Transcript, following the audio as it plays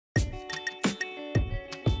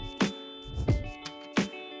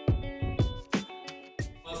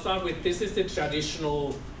start with, this is the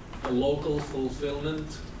traditional local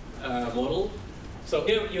fulfillment model. So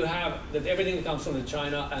here you have that everything comes from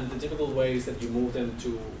China, and the typical ways that you move them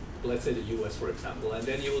to, let's say, the US, for example, and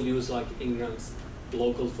then you will use like Ingram's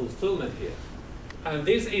local fulfillment here. And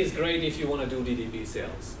this is great if you want to do DDP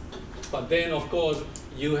sales. But then, of course,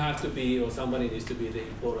 you have to be, or somebody needs to be the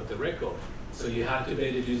importer of the record. So you have to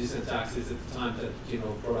pay the duties and taxes at the time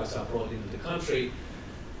that products are brought into the country.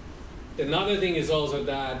 Another thing is also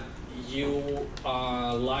that you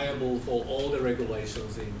are liable for all the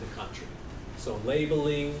regulations in the country. So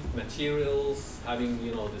labeling, materials, having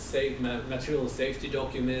the material safety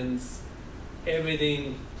documents,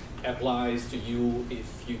 everything applies to you if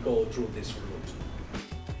you go through this route.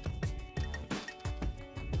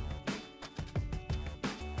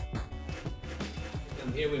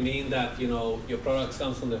 And here we mean that your products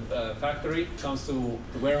comes from the factory, comes to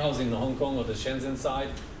the warehouse in Hong Kong or the Shenzhen side,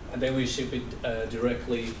 and then we ship it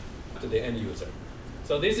directly to the end user.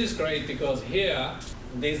 So this is great because here,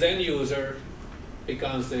 this end user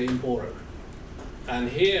becomes the importer. And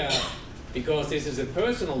here, because this is a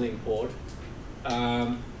personal import,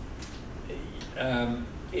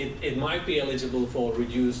 it might be eligible for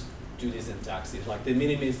reduced duties and taxes, like the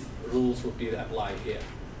minimis rules would be applied here.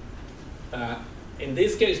 In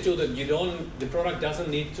this case too, that the product doesn't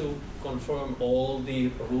need to confirm all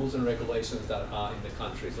the rules and regulations that are in the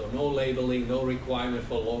country. So no labeling, no requirement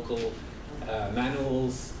for local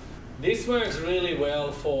manuals. This works really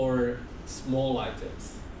well for small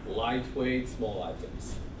items, lightweight small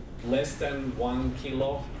items, less than 1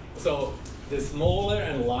 kilo. So the smaller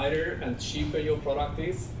and lighter and cheaper your product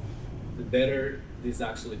is, the better this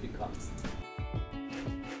actually becomes.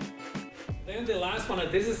 Then the last one,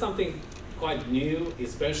 and this is something quite new,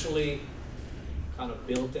 especially kind of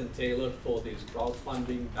built and tailored for these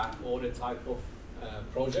crowdfunding, back order type of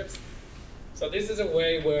projects. So this is a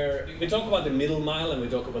way where we talk about the middle mile and we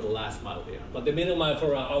talk about the last mile here. But the middle mile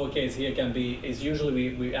for our case here is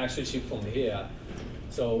usually we actually ship from here.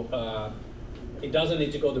 So it doesn't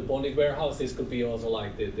need to go to bonded warehouse. This could be also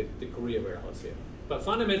like the courier warehouse here. But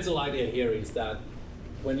fundamental idea here is that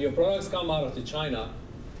when your products come out of China,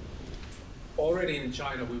 already in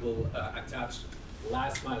China we will attach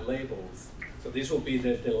last mile labels. So this will be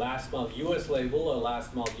the last mile US label or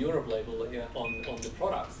last mile Europe label on the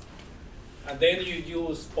products. And then you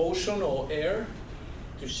use ocean or air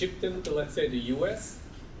to ship them to, let's say, the US.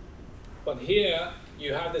 But here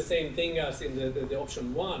you have the same thing as in the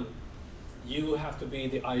option 1. You have to be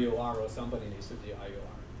the IOR, or somebody needs to be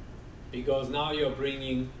IOR. Because now you're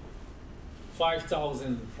bringing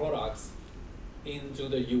 5,000 products into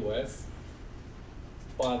the US,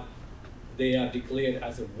 but they are declared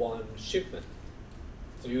as a one shipment.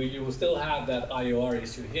 So you will still have that IOR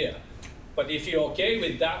issue here. But if you're okay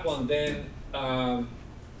with that one, then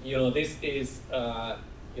this is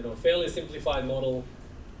fairly simplified model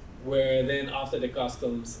where then after the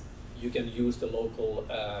customs you can use the local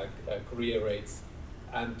courier rates.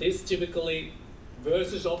 And this typically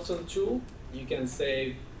versus option 2, you can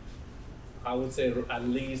save, I would say, at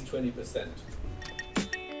least 20%.